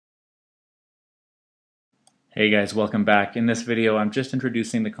Hey guys, welcome back. In this video, I'm just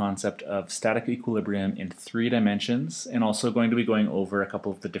introducing the concept of static equilibrium in 3 dimensions and also going to be going over a couple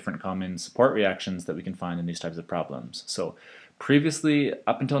of the different common support reactions that we can find in these types of problems. So previously,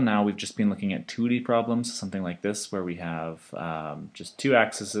 up until now, we've just been looking at 2D problems, something like this, where we have just two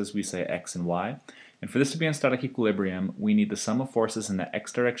axes, we say x and y. And for this to be in static equilibrium, we need the sum of forces in the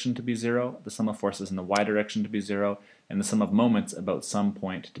x direction to be 0, the sum of forces in the y direction to be 0, and the sum of moments about some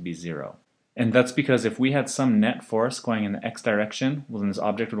point to be 0. And that's because if we had some net force going in the x direction, well then this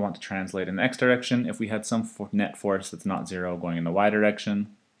object would want to translate in the x direction. If we had some net force that's not 0 going in the y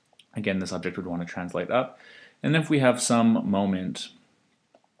direction, again this object would want to translate up. And if we have some moment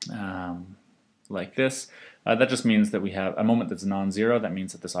like this, that just means that we have a moment that's non-zero. That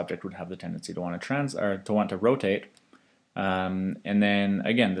means that this object would have the tendency to want to rotate. And then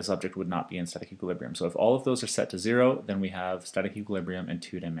again, this object would not be in static equilibrium. So if all of those are set to 0, then we have static equilibrium in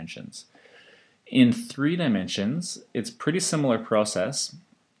 2 dimensions. In 3 dimensions, it's a pretty similar process.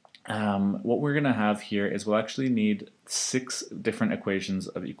 What we're going to have here is we'll actually need 6 different equations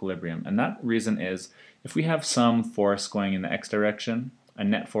of equilibrium. And that reason is if we have some force going in the x direction, a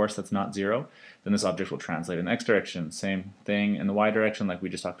net force that's not 0, then this object will translate in the x direction. Same thing in the y direction like we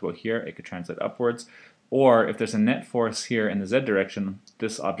just talked about here, it could translate upwards. Or if there's a net force here in the z direction,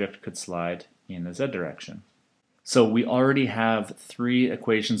 this object could slide in the z direction. So we already have 3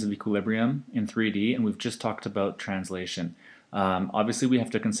 equations of equilibrium in 3D, and we've just talked about translation. Obviously we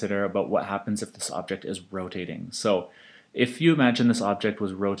have to consider about what happens if this object is rotating. So if you imagine this object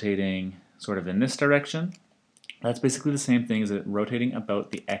was rotating sort of in this direction, that's basically the same thing as it rotating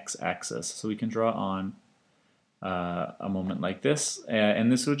about the x-axis. So we can draw on a moment like this,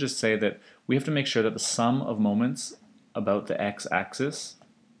 and this would just say that we have to make sure that the sum of moments about the x-axis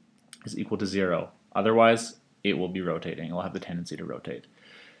is equal to 0. Otherwise, it will be rotating. It will have the tendency to rotate.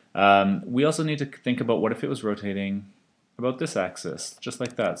 We also need to think about what if it was rotating about this axis, just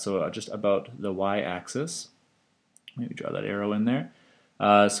like that. So just about the y-axis. Maybe draw that arrow in there.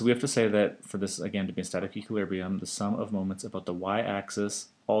 So we have to say that for this, again, to be in static equilibrium, the sum of moments about the y-axis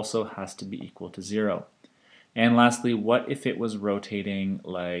also has to be equal to 0. And lastly, what if it was rotating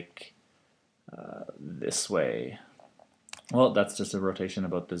like this way? Well, that's just a rotation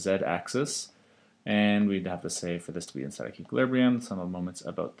about the z-axis. And we'd have to say for this to be in static equilibrium, the sum of moments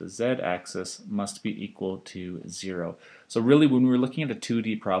about the z-axis must be equal to 0. So really when we were looking at a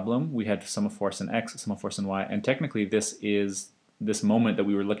 2D problem, we had sum of force in x, sum of force in y, and technically this moment that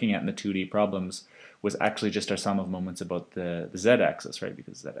we were looking at in the 2D problems was actually just our sum of moments about the z-axis, right?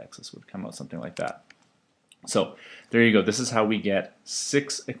 Because z-axis would come out something like that. So there you go. This is how we get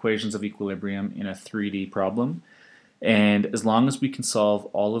 6 equations of equilibrium in a 3D problem. And as long as we can solve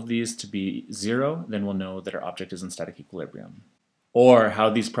all of these to be 0, then we'll know that our object is in static equilibrium. Or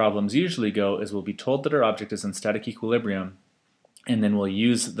how these problems usually go is we'll be told that our object is in static equilibrium, and then we'll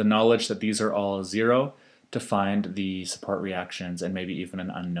use the knowledge that these are all 0 to find the support reactions and maybe even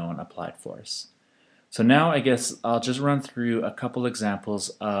an unknown applied force. So now I guess I'll just run through a couple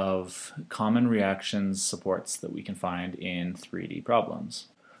examples of common reactions supports that we can find in 3D problems.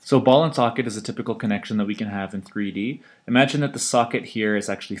 So ball and socket is a typical connection that we can have in 3D. Imagine that the socket here is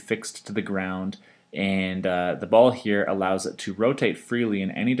actually fixed to the ground, and the ball here allows it to rotate freely in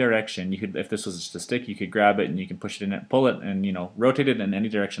any direction. You could, if this was just a stick, you could grab it and you can push it in, pull it, and rotate it in any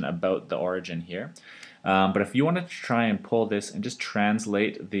direction about the origin here. But if you wanted to try and pull this and just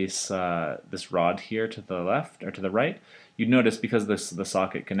translate this this rod here to the left or to the right, you'd notice because the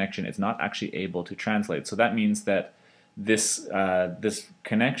socket connection is not actually able to translate. So that means that this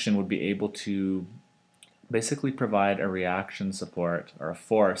connection would be able to basically provide a reaction support or a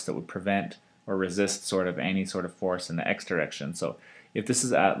force that would prevent or resist sort of any sort of force in the x direction. So if this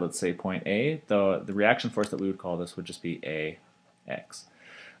is at, let's say, point A, the reaction force that we would call this would just be AX.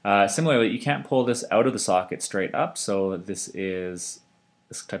 Similarly, you can't pull this out of the socket straight up, so this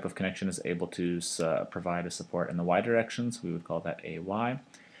type of connection is able to provide a support in the y direction, so we would call that AY.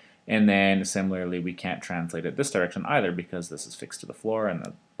 And then similarly, we can't translate it this direction either because this is fixed to the floor and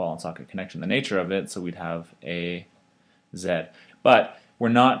the ball and socket connection, the nature of it, so we'd have AZ. But we're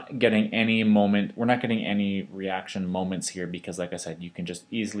not getting any reaction moments here because, like I said, you can just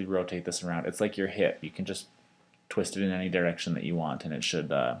easily rotate this around. It's like your hip. You can just twist it in any direction that you want and it should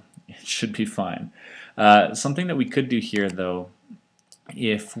be fine. Something that we could do here, though,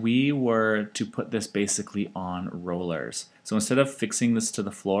 if we were to put this basically on rollers. So instead of fixing this to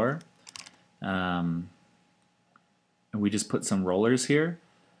the floor, we just put some rollers here,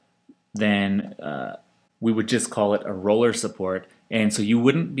 then we would just call it a roller support, And so you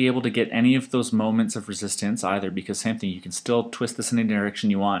wouldn't be able to get any of those moments of resistance either, because same thing, you can still twist this in any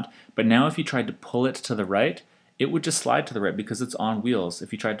direction you want. But now if you tried to pull it to the right, it would just slide to the right because it's on wheels.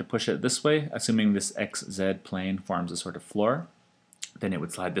 If you tried to push it this way, assuming this XZ plane forms a sort of floor, then it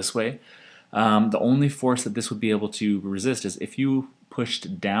would slide this way. The only force that this would be able to resist is if you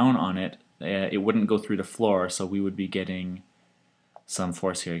pushed down on it, it wouldn't go through the floor, so we would be getting some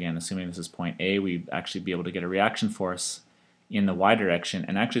force here again. Assuming this is point A, we'd actually be able to get a reaction force in the y direction,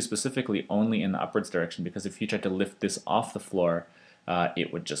 and actually specifically only in the upwards direction, because if you tried to lift this off the floor,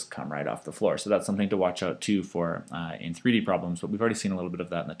 it would just come right off the floor. So that's something to watch out too for in 3D problems, but we've already seen a little bit of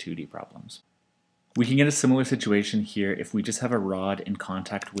that in the 2D problems. We can get a similar situation here if we just have a rod in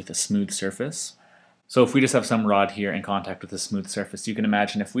contact with a smooth surface. So if we just have some rod here in contact with a smooth surface, you can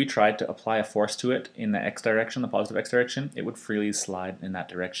imagine if we tried to apply a force to it in the x direction, the positive x direction, it would freely slide in that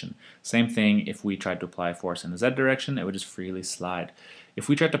direction. Same thing if we tried to apply a force in the z direction, it would just freely slide. If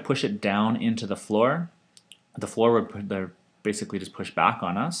we tried to push it down into the floor would basically just push back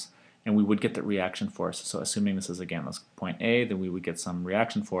on us, and we would get the reaction force. So assuming this is, again, let's point A, then we would get some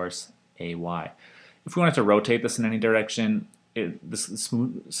reaction force, AY. If we wanted to rotate this in any direction,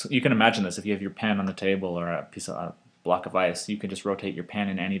 you can imagine this if you have your pen on the table or a block of ice, you can just rotate your pen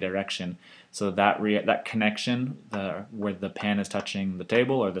in any direction. So that connection, where the pen is touching the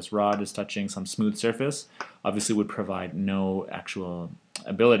table or this rod is touching some smooth surface, obviously would provide no actual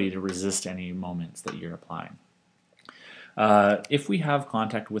ability to resist any moments that you're applying. If we have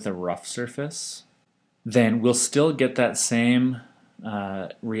contact with a rough surface, then we'll still get that same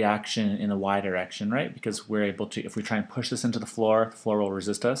reaction in the y direction, right? Because we're able to, if we try and push this into the floor will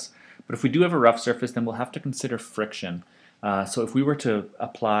resist us. But if we do have a rough surface, then we'll have to consider friction. So if we were to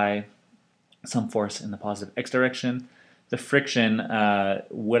apply some force in the positive x direction, the friction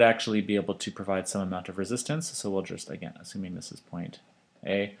would actually be able to provide some amount of resistance. So we'll just, again, assuming this is point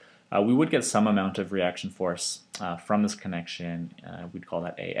A, we would get some amount of reaction force from this connection. We'd call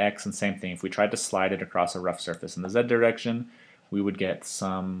that AX. And same thing, if we tried to slide it across a rough surface in the z direction, we would get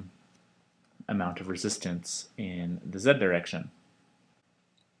some amount of resistance in the z direction.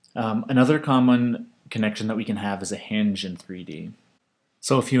 Another common connection that we can have is a hinge in 3D.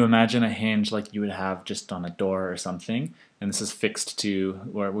 So if you imagine a hinge like you would have just on a door or something, and this is fixed to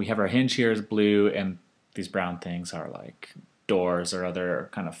where we have our hinge here is blue, and these brown things are like doors or other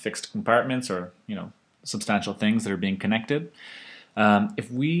kind of fixed compartments or, you know, substantial things that are being connected. If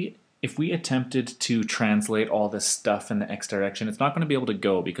we attempted to translate all this stuff in the x direction, it's not going to be able to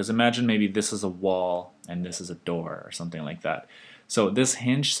go, because imagine maybe this is a wall and this is a door or something like that. So this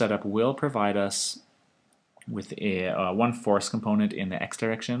hinge setup will provide us with a one force component in the x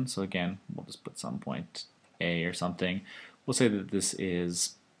direction. So again, we'll just put some point A or something. We'll say that this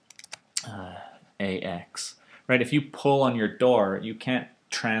is AX. Right? If you pull on your door, you can't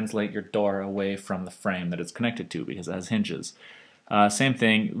translate your door away from the frame that it's connected to because it has hinges. Same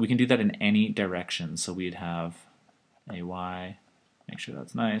thing, we can do that in any direction. So we'd have AY, make sure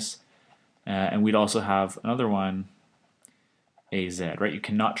that's nice, and we'd also have another one, AZ, right? You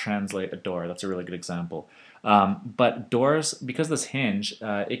cannot translate a door. That's a really good example. But doors, because this hinge,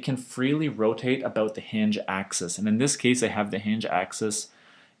 it can freely rotate about the hinge axis. And in this case, I have the hinge axis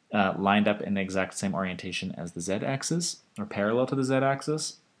lined up in the exact same orientation as the z-axis, or parallel to the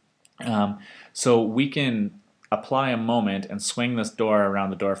z-axis. So we can apply a moment and swing this door around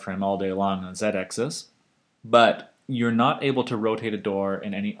the door frame all day long on the z-axis, but you're not able to rotate a door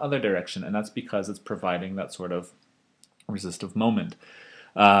in any other direction, and that's because it's providing that sort of resistive moment.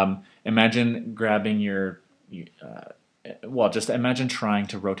 Imagine grabbing your, just imagine trying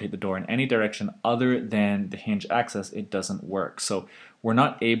to rotate the door in any direction other than the hinge axis. It doesn't work. So we're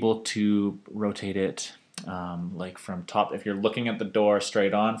not able to rotate it like from top. If you're looking at the door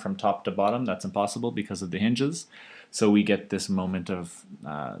straight on from top to bottom, that's impossible because of the hinges. So we get this moment of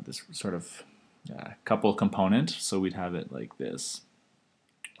this sort of couple component. So we'd have it like this.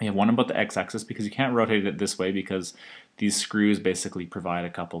 We have one about the x-axis because you can't rotate it this way because these screws basically provide a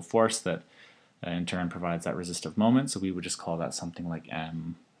couple force that in turn provides that resistive moment. So we would just call that something like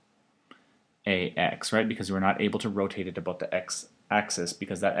MAX, right? Because we're not able to rotate it about the x-axis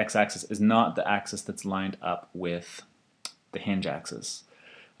because that x-axis is not the axis that's lined up with the hinge axis.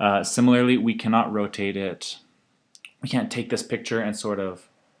 Similarly, we cannot rotate it. We can't take this picture and sort of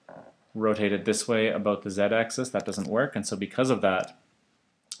rotate it this way about the z-axis. That doesn't work. And so because of that,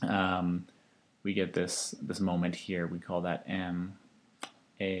 we get this moment here. We call that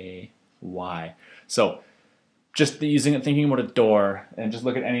MAY. So just thinking about a door, and just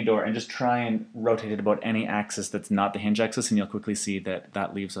look at any door and just try and rotate it about any axis that's not the hinge axis, and you'll quickly see that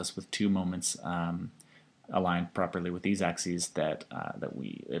that leaves us with two moments aligned properly with these axes that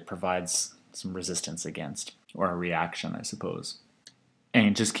it provides some resistance against, or a reaction, I suppose.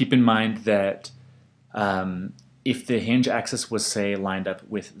 And just keep in mind that if the hinge axis was, say, lined up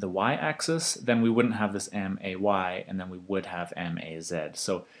with the y-axis, then we wouldn't have this MAY, and then we would have MAZ.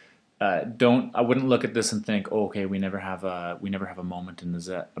 So I wouldn't look at this and think, oh, okay, we never have a moment in the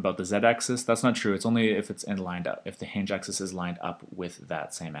z about the z-axis. That's not true. It's only if it's lined up, if the hinge axis is lined up with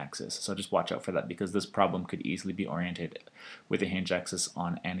that same axis. So just watch out for that, because this problem could easily be oriented with the hinge axis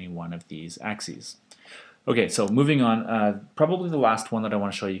on any one of these axes. Okay, so moving on, probably the last one that I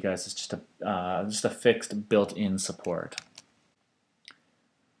want to show you guys is just a fixed built-in support.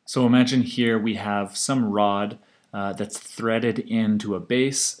 So imagine here we have some rod that's threaded into a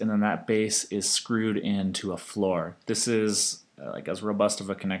base, and then that base is screwed into a floor. This is like as robust of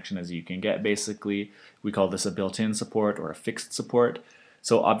a connection as you can get, basically. We call this a built-in support or a fixed support.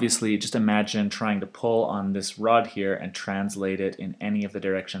 So obviously, just imagine trying to pull on this rod here and translate it in any of the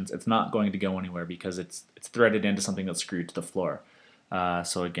directions. It's not going to go anywhere because it's threaded into something that's screwed to the floor.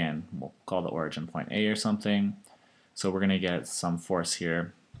 So again, we'll call the origin point A or something. So we're going to get some force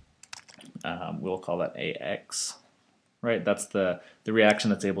here. We'll call that AX. Right, that's the reaction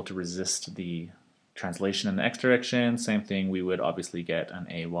that's able to resist the translation in the x direction. Same thing, we would obviously get an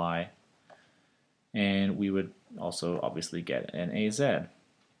AY. And we would also obviously get an AZ.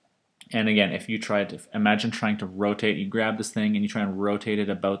 And again, if you try to imagine trying to rotate, you grab this thing and you try and rotate it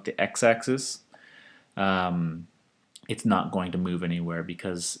about the x-axis, it's not going to move anywhere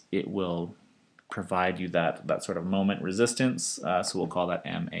because it will provide you that sort of moment resistance. So we'll call that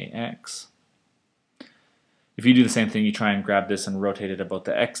MAX. If you do the same thing, you try and grab this and rotate it about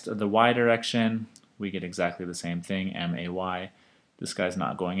the y direction, we get exactly the same thing, MAY. This guy's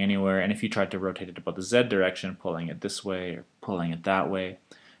not going anywhere. And if you tried to rotate it about the z direction, pulling it this way or pulling it that way,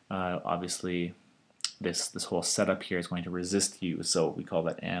 obviously this whole setup here is going to resist you. So we call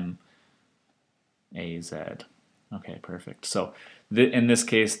that MAZ. Okay, perfect. So in this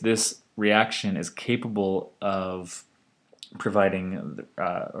case, this reaction is capable of providing,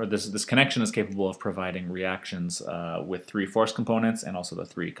 or this connection is capable of providing reactions with 3 force components and also the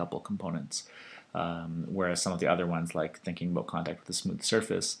 3 couple components. Whereas some of the other ones, like thinking about contact with a smooth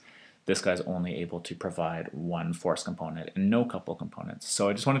surface, this guy's only able to provide 1 force component and no couple components. So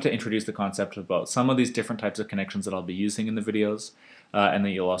I just wanted to introduce the concept about some of these different types of connections that I'll be using in the videos, and that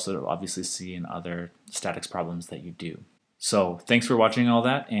you'll also obviously see in other statics problems that you do. So thanks for watching all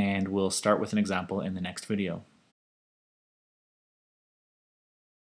that, and we'll start with an example in the next video.